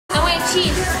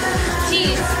cheese.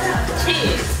 Cheese.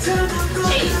 Cheese.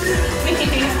 Cheese.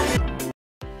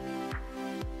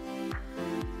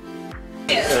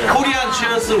 Korean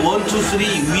cheers 1, 2,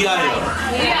 3 위하여.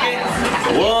 Okay?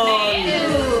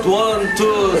 1,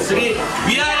 2, 3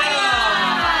 위하여.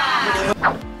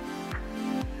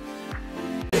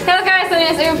 Hello guys, my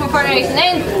name is Emilie from Coordination,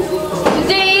 and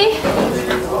today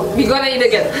we're gonna eat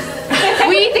again.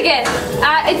 we eat again.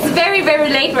 It's very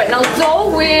late right now, so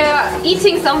we're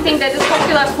eating something that is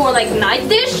popular for like night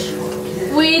dish.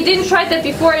 We didn't try that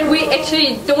before, and we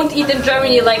actually don't eat in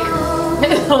Germany like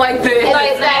like this.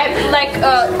 like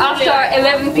after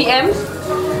 11 p.m.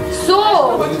 So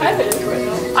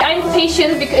I'm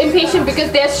impatient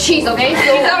because there's cheese. Okay,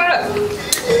 so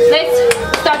let's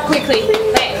start quickly.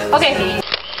 Okay. Okay.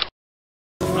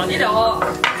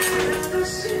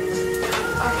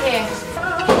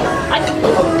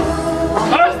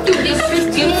 Du,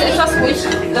 dieses gibt es etwas ruhig.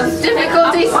 Das ist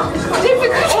difficulties. Oh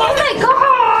my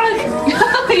god!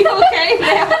 You okay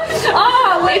there?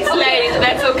 Oh, wait, It's late,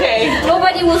 that's okay.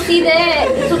 nobody will see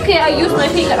that. It's okay, I use my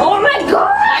finger. Oh my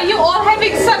god! Are you all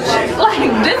having such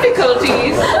like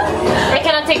difficulties? I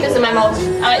cannot take this in my mouth.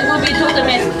 It will be total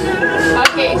mess.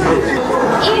 Okay.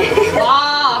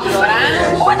 Wow.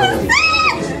 What is that?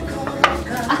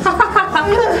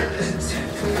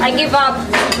 I give up.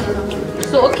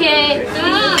 So okay.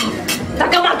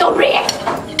 Don't react.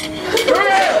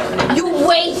 You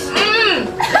wait.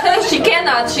 She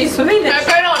cannot, she's winning. I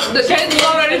cannot, the taste is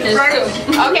already strong.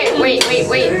 Okay, wait.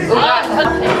 Oh god.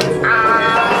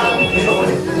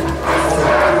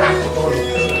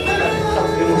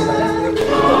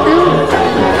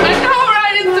 I know,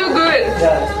 right? It's so good.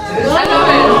 I love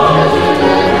it.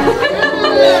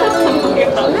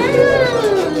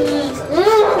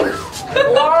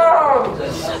 Wow.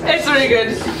 It's really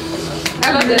good.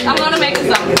 I love it. I'm gonna make some.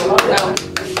 No.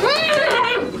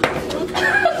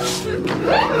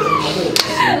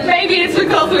 Maybe it's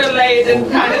because we're late and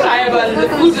kind of tired, but the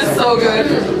food is so good.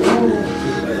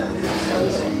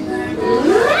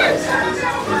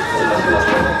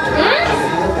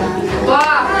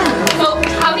 Wow. So,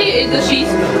 how do you eat the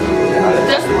cheese?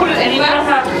 Just put it anywhere?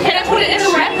 Can I put it in the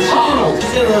wrap?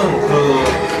 치즈는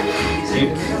이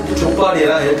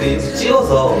족발이랑 이렇게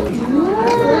찍어서.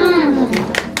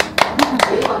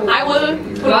 I will put it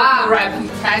in the wrap.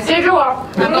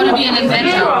 I'm gonna be an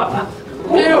adventure.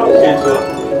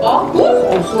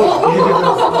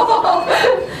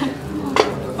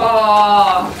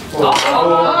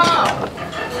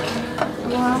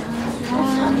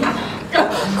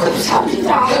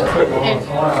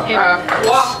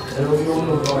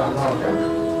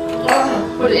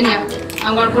 Put it in here.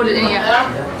 I'm gonna put it in here.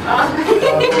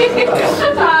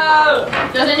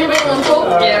 Does anybody want to?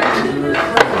 Yeah.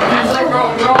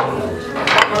 Roll.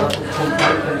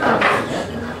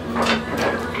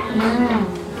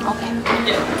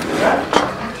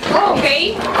 Okay.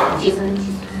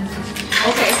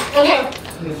 Okay.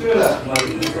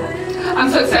 I'm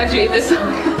so excited to eat this.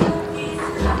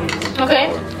 Okay.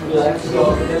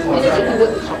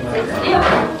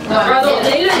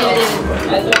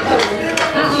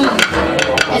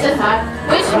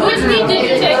 Which meat did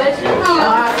you take?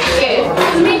 Okay.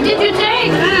 Which meat did you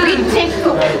take?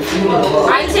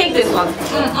 I take this one.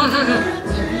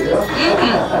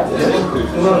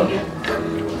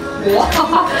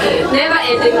 Never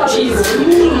eating cheese.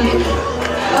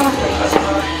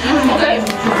 Okay.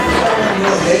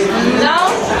 Now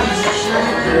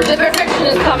the perfection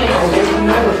is coming.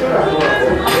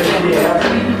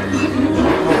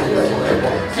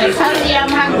 Suddenly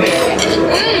I'm hungry.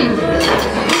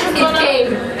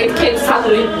 It came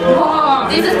suddenly.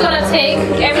 This is gonna take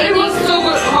everything. It was so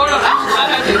good. Hold on. I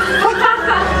have it.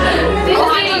 This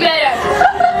is even better.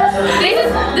 This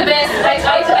is the best.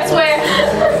 I swear.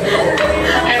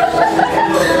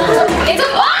 It's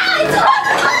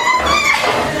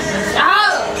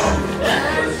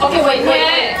okay, wait.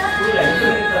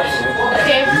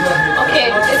 Okay.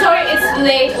 Sorry, it's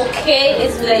late. Okay,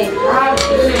 it's late.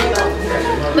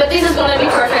 But this is gonna be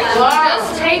perfect.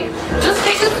 Just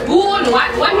take a spoon. What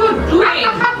are you doing?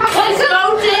 It's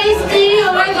so tasty.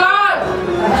 Oh my god.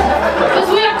 Because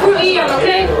we are Korean,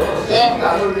 okay?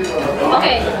 Yeah.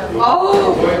 Okay.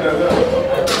 Oh.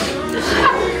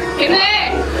 Nele.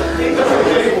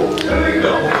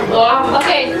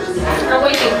 Okay. I'm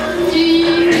waiting.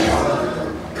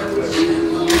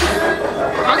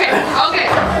 Okay.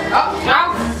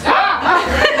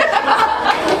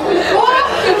 Oh,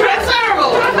 that's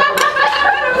terrible.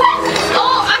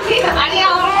 Oh,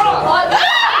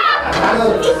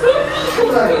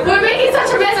 we're making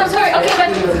such a mess. I'm sorry. Okay, but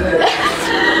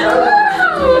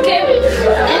okay.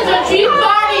 It's a cheese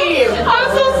party. I'm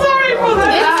so sorry for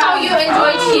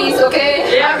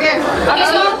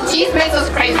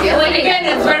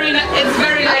very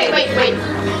late. Wait.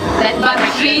 That's my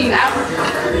machine.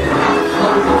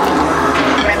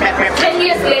 10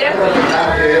 years later.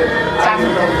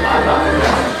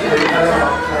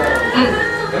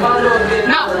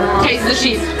 Now, taste the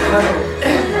cheese.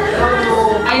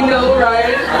 I know,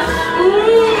 right?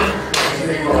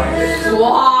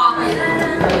 Wow.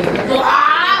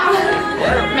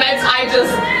 That's I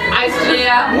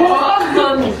swear.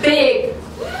 Wow, big.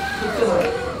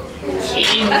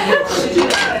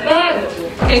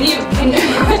 Can you?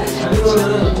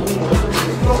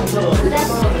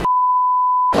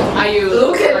 Are you?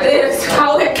 Look at this.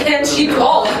 How can she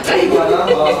call?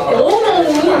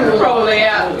 Probably,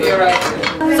 yeah. You're right.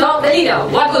 So, Melina,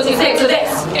 what would you say to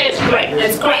this? It's great.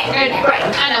 It's great. It's great.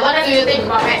 Anna, what do you think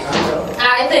about it?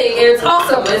 I think it's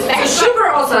awesome. It's super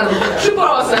awesome. Super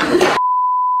awesome.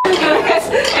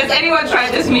 Has anyone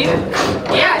tried this meat?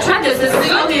 Yeah, I tried this. This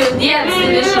is only it's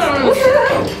delicious.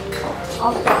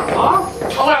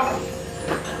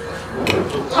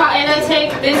 And I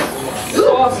take this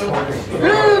sauce.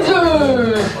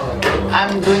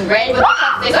 I'm doing great with the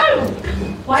chopsticks.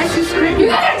 Why is she screaming? You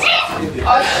got a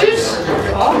cheese!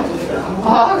 Oh,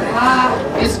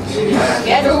 shush!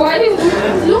 Yeah, look at it!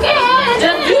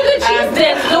 Just do the cheese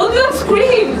then! Don't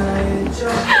scream!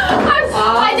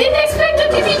 I didn't expect it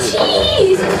to be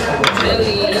cheese!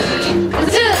 Really?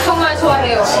 진짜 정말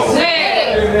좋아해요. 네!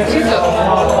 진짜.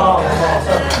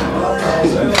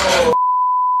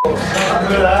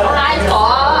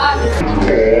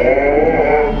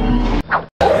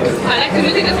 I like the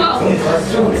music as well.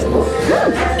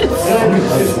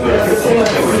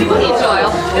 기분이 좋아요.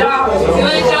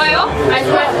 기분이 좋아요? I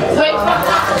swear.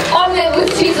 Omelette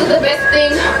with cheese is the best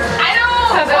thing. I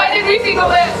know! Why did we think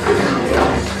of it?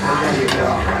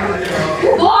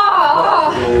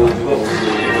 Wow!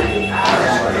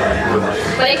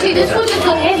 But actually this food is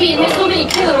so heavy and has so many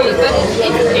calories, but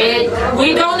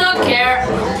We do not care.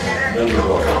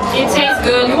 It tastes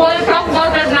good. You want to talk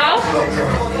about that now?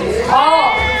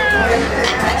 Oh!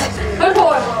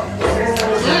 Before.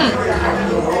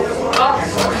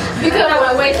 Because I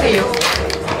will wait for you.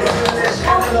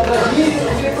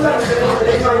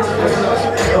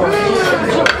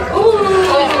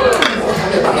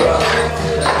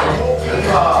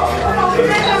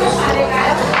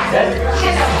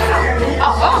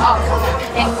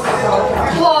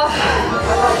 Wow.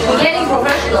 We're getting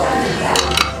professional.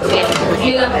 Okay.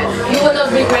 You will not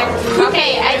regret.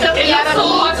 Okay, I took the other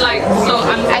meat. Like, so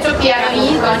I took the other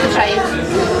meat. Going to try it.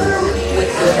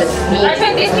 I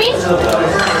take this meat?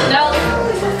 No.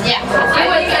 Yeah.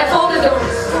 I told it the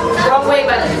wrong way,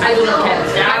 but I do not care.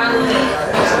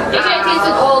 Actually, I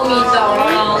tasted all meat though.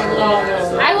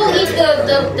 I will eat the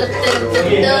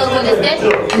what is that?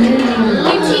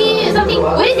 Kimchi something.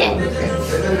 What is it?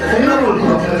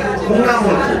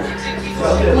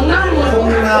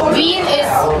 Bean is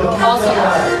awesome.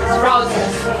 Sprouts.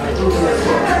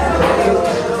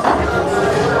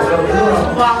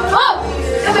 Wow. Oh!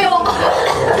 Come here.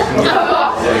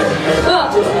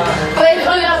 Wait,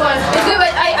 it's good,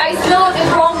 but I smell it the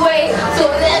wrong way.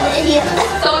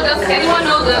 So does anyone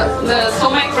know the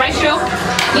stomach ratio?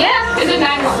 Yeah. Is it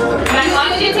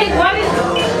 9:1? You take one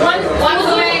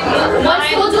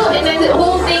soju and then the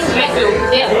whole thing.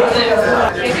 Yeah.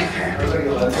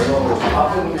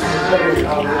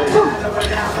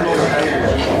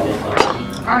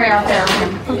 Okay.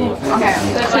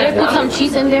 Should I put some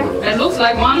cheese in there? It looks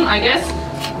like one, I guess.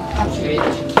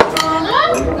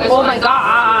 Oh my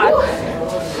god.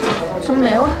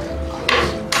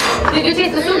 Did you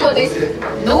taste the soup or this?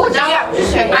 No, Yeah.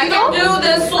 I can do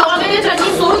the soup.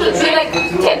 Like,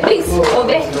 take this.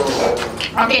 Okay.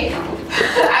 Okay.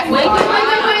 Wait.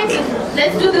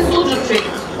 Let's do the soju trick.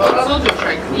 Soju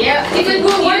trick. Yeah. If it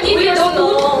will work, if you don't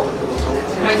know.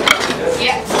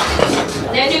 Yeah.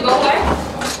 Then you go where?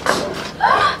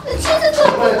 The cheese is so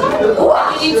good.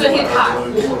 Wow. You need to hit hard.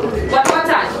 One more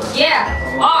time. Yeah.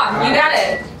 Oh, you got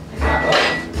it.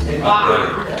 Wow.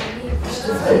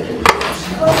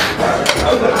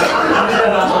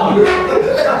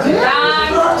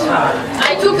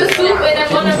 I took the soup and I'm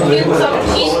gonna put some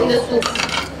cheese in the soup.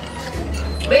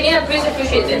 Melina, please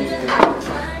appreciate it.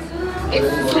 It's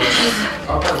soup cheese.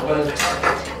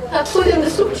 I put in the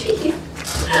soup cheese.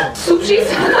 Soup cheese?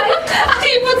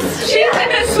 You put cheese in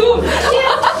the soup.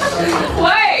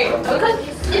 Why? Because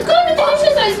it's gonna be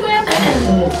delicious, I swear.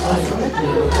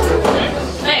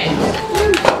 Hey.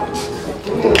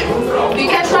 You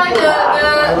can try the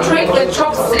trick, the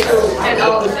chopsticks and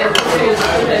all,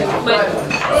 but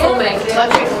so make.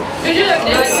 You do like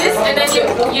this, and then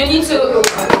you need to.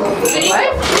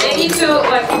 They need to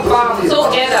like so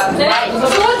together. Then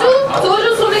soju,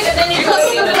 and then you put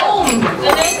in the foam.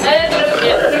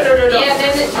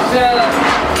 then the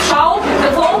child, the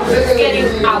hole is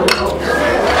getting out.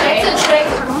 That's a trick.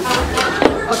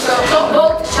 So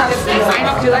both chopsticks.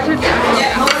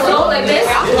 Yeah. So like this.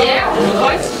 Yeah.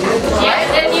 Yeah.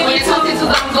 Then you need to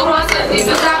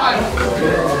do that one.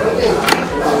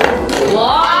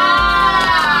 Wow.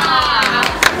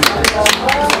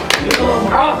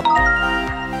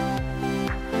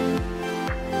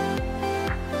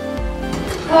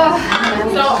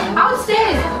 So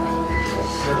outstanding.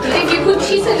 If you put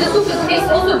cheese in the soup, it tastes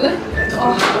also good.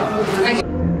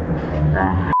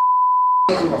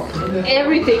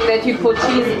 Everything that you put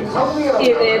cheese in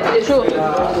it is true.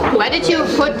 Why did you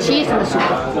put cheese in the soup?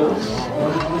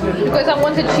 Because I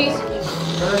wanted cheese.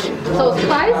 So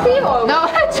spicy or No,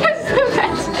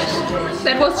 just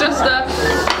That was just a.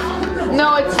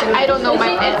 no. It's I don't know.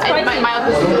 My mouth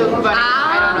is too funny.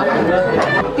 I don't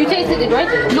know. you tasted it, right?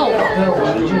 No.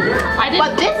 I didn't.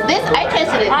 But this I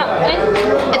tasted it.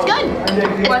 It's good.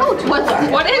 It's good.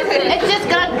 What is it? It's just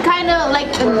got kind of like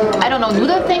I don't know,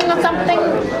 noodle thing or something.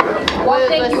 Well,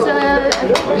 thank you.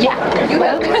 Yeah. You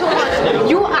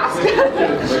you asked.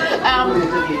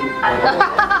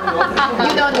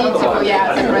 You don't need to.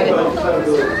 Yeah, separate it.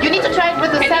 You need to try it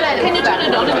with the salad. Can you turn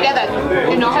it on together?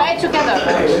 You know. Try it together.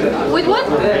 With what?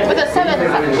 With the salad.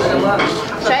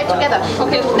 Try it together.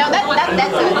 Okay. Now that's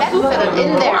salad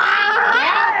in there.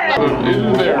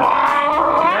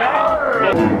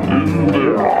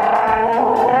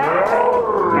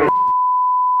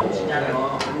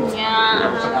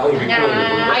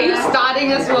 Are you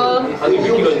starting as well?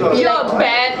 You're a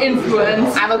bad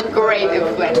influence. I'm a great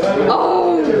influence.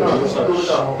 Oh.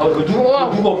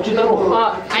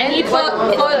 I need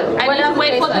to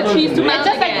wait for the cheese to melt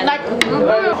Just again. like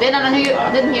then you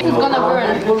didn't hear. It's gonna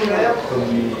burn.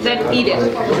 Then eat it.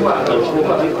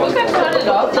 We can turn it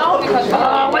off now because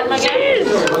when my cheese.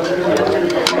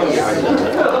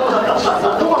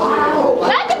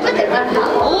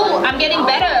 Oh, I'm getting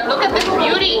better. Look at this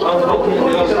beauty.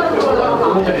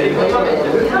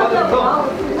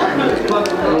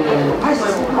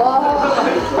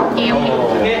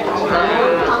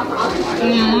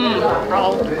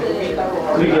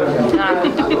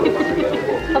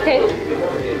 Okay.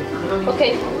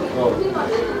 Okay.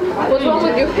 What's wrong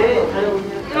with you?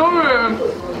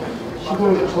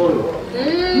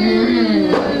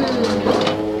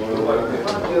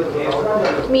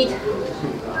 Meat.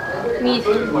 Meat.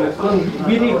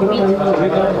 미리 그러면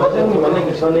저희가 과장님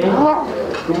만나기 전에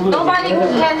Nobody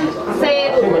can say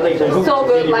it so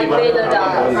good like Melina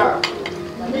does.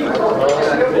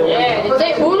 Yeah, they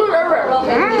say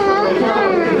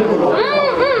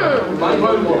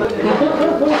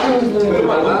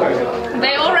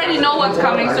They already know what's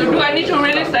coming, so do I need to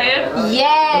really say it?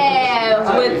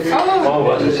 Yeah. With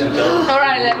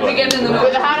Alright, let's begin in the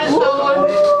middle. the heart and soul.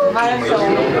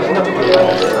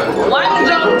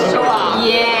 완전 좋아.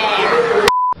 Yeah.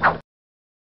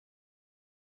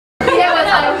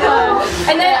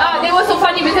 And then they were so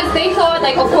funny because they thought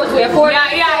like, of course we are foreign.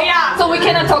 Yeah. So we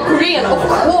cannot talk Korean, of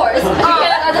course. We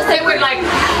cannot understand. We're like,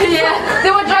 Yeah.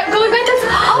 They were going back and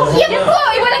oh, yeah,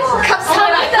 boy. We're like,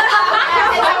 감사합니다.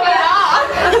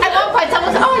 At one point,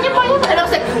 someone said, "Oh, you're fine," and I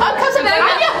was like, "Oh,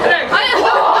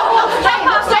 come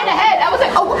on, straight ahead." I was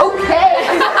like, "Oh, okay."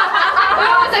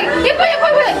 I was like, yeah, boy.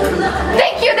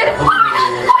 Thank you. Then, oh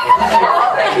my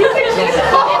god.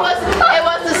 It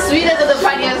was the sweetest and the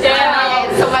funniest. Yeah.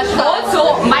 It's so much fun.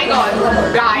 also, my god,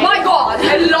 guys. My god.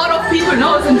 A lot of people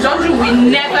know us in Jeonju. We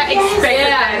never expected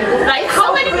that. Like,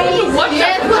 how many people watch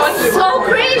us in Jeonju? So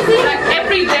crazy. Like,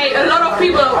 every day, a lot of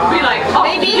people be like, oh,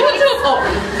 Maybe YouTube. Oh,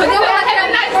 but then we have a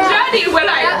nice journey. We're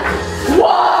like,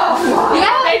 wow.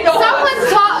 Yeah, They know someone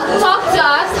talked to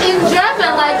us in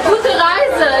German, like, gute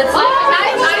Reise. It's like a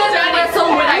nice journey. So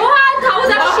we're like, what? How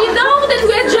does she know that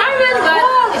we're German? But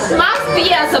it must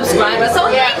be a subscriber. So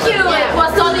thank you. It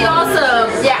was totally awesome.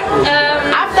 Yeah.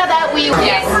 After that, we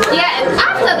Yes. Yeah, and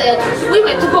after that, we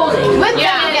went to bowling. with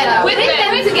them together. With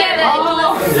them together. It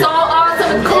was so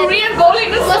awesome. Korean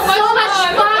bowling is It was so much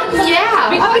fun. Yeah.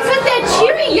 Because they're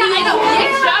cheering. Yeah, I know.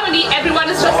 In Germany, everyone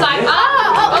is just like,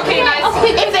 okay, nice.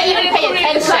 If they even pay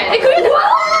attention.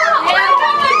 Wow!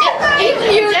 If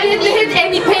you didn't hit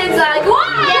any pins, like,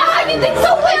 wow! Yeah, You did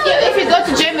so well. If you go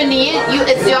to Germany,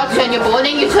 it's your turn. You're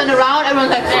bowling. You turn around.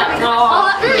 Everyone's like,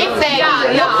 if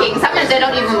they're looking, sometimes they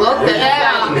don't even look. They're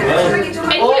just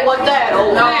like, oh, what's that?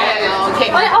 Oh, okay.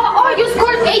 Oh, you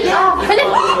scored 8. And then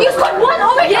you scored 1.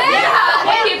 Oh my god. Yeah.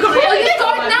 Oh, you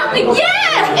scored nothing.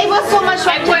 Yeah. It was so much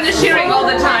fun. Everyone is cheering all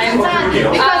the time.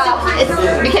 Because it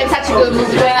became such a good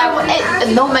movie.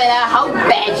 No matter how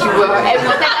bad you were,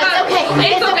 everyone said, it's okay.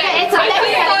 It's okay.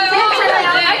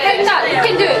 I think not.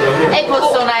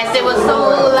 was so nice. It was so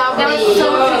lovely. That was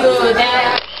so good.